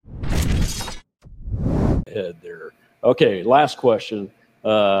ahead there. Okay, last question.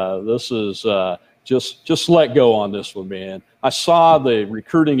 This is just let go on this one, man. I saw the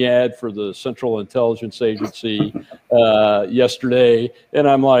recruiting ad for the Central Intelligence Agency yesterday, and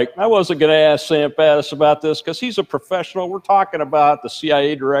I'm like, I wasn't going to ask Sam Faddis about this because he's a professional. We're talking about the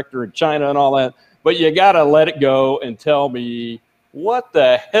CIA director in China and all that, but you got to let it go and tell me what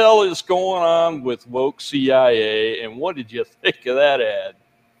the hell is going on with woke CIA, and what did you think of that ad?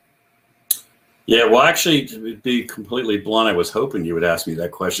 Yeah, well, actually, to be completely blunt, I was hoping you would ask me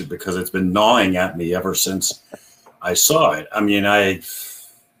that question because it's been gnawing at me ever since I saw it. I mean, I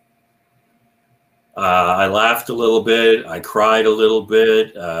laughed a little bit. I cried a little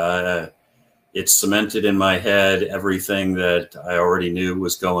bit. It cemented in my head everything that I already knew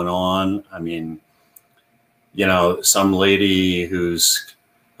was going on. I mean, you know, some lady who's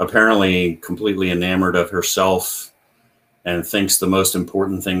apparently completely enamored of herself and thinks the most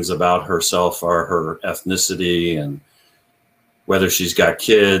important things about herself are her ethnicity and whether she's got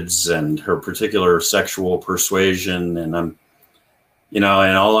kids and her particular sexual persuasion. And I'm, you know,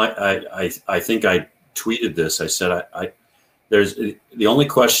 and all I think I tweeted this. I said, there's the only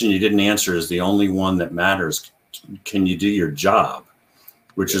question you didn't answer is the only one that matters. Can you do your job?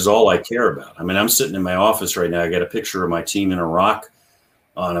 Which is all I care about. I mean, I'm sitting in my office right now. I got a picture of my team in Iraq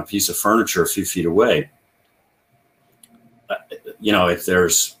on a piece of furniture a few feet away. You know, if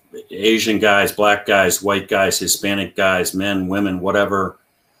there's Asian guys, black guys, white guys, Hispanic guys, men, women, whatever,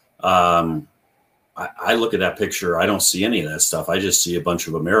 I look at that picture. I don't see any of that stuff. I just see a bunch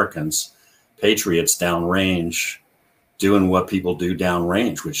of Americans, patriots downrange, doing what people do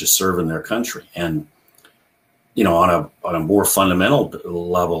downrange, which is serving their country. And, you know, on a more fundamental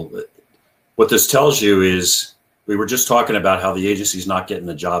level, what this tells you is we were just talking about how the agency's not getting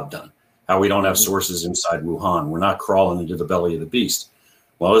the job done. How we don't have sources inside Wuhan. We're not crawling into the belly of the beast.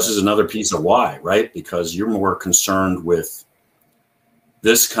 Well, this is another piece of why, right? Because you're more concerned with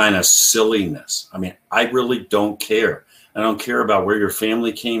this kind of silliness. I mean, I really don't care. I don't care about where your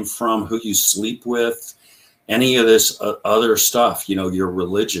family came from, who you sleep with, any of this other stuff, you know, your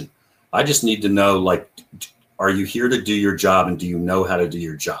religion. I just need to know, like, are you here to do your job and do you know how to do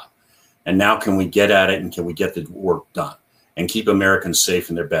your job? And now can we get at it and can we get the work done? And keep Americans safe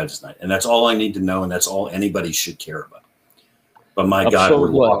in their beds tonight. And that's all I need to know, and that's all anybody should care about. But my God, we're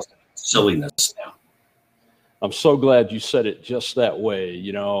lost in silliness now. I'm so glad you said it just that way.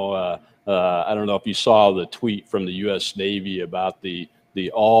 You know, I don't know if you saw the tweet from the U.S. Navy about the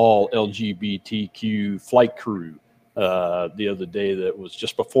all LGBTQ flight crew the other day that was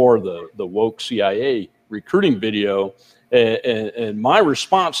just before the woke CIA recruiting video. And my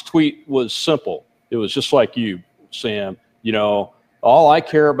response tweet was simple. It was just like you, Sam. You know, all I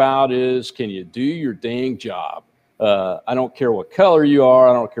care about is, can you do your dang job? I don't care what color you are.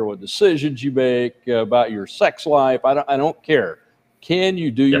 I don't care what decisions you make about your sex life. I don't care. Can you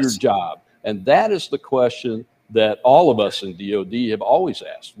do your job? And that is the question that all of us in DOD have always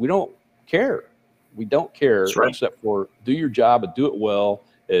asked. We don't care. We don't care except for do your job and do it well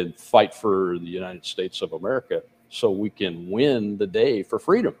and fight for the United States of America so we can win the day for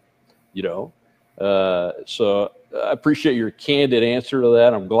freedom, you know? So I appreciate your candid answer to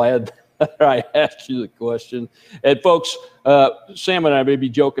that. I'm glad that I asked you the question. And folks, Sam and I may be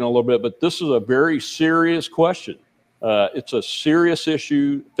joking a little bit, but this is a very serious question. It's a serious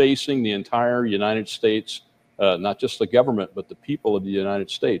issue facing the entire United States, not just the government, but the people of the United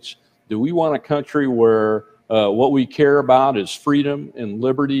States. Do we want a country where what we care about is freedom and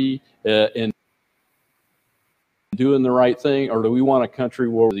liberty and doing the right thing? Or do we want a country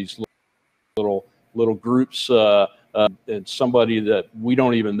where these little groups and somebody that we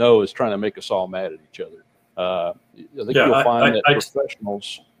don't even know is trying to make us all mad at each other? I think you'll find that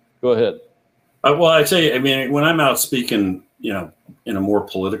professionals. Go ahead. Well, I tell you, I mean, when I'm out speaking, you know, in a more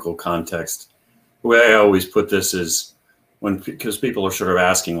political context, the way I always put this is because people are sort of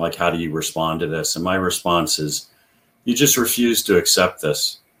asking, like, how do you respond to this? And my response is, you just refuse to accept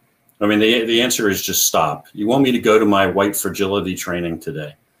this. I mean, the answer is just stop. You want me to go to my white fragility training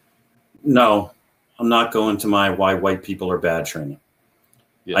today? No, I'm not going to my why white people are bad training.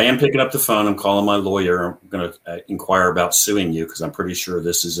 Yeah. I am picking up the phone. I'm calling my lawyer. I'm going to inquire about suing you because I'm pretty sure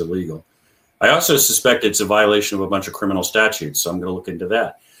this is illegal. I also suspect it's a violation of a bunch of criminal statutes, so I'm going to look into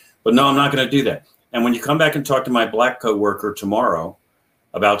that. But no, I'm not going to do that. And when you come back and talk to my black coworker tomorrow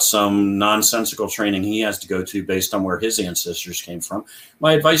about some nonsensical training he has to go to based on where his ancestors came from,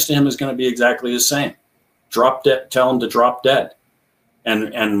 my advice to him is going to be exactly the same. Drop dead. Tell him to drop dead.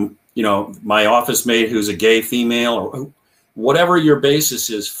 And you know, my office mate who's a gay female or whatever your basis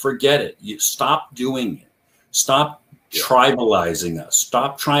is, forget it. You stop doing it. Stop tribalizing us.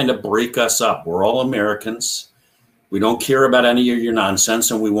 Stop trying to break us up. We're all Americans. We don't care about any of your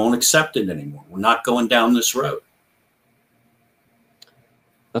nonsense, and we won't accept it anymore. We're not going down this road.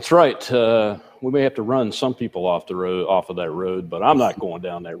 That's right. We may have to run some people off of that road, but I'm not going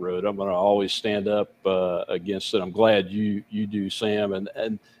down that road. I'm going to always stand up against it. I'm glad you do, Sam.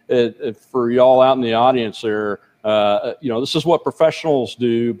 And for y'all out in the audience there, this is what professionals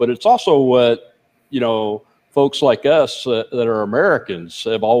do, but it's also what, folks like us that are Americans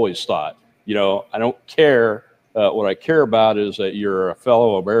have always thought. I don't care. What I care about is that you're a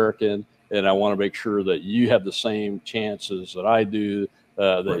fellow American, and I want to make sure that you have the same chances that I do,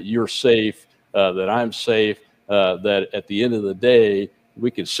 that you're safe, that I'm safe, that at the end of the day, we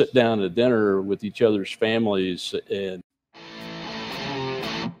can sit down to dinner with each other's families and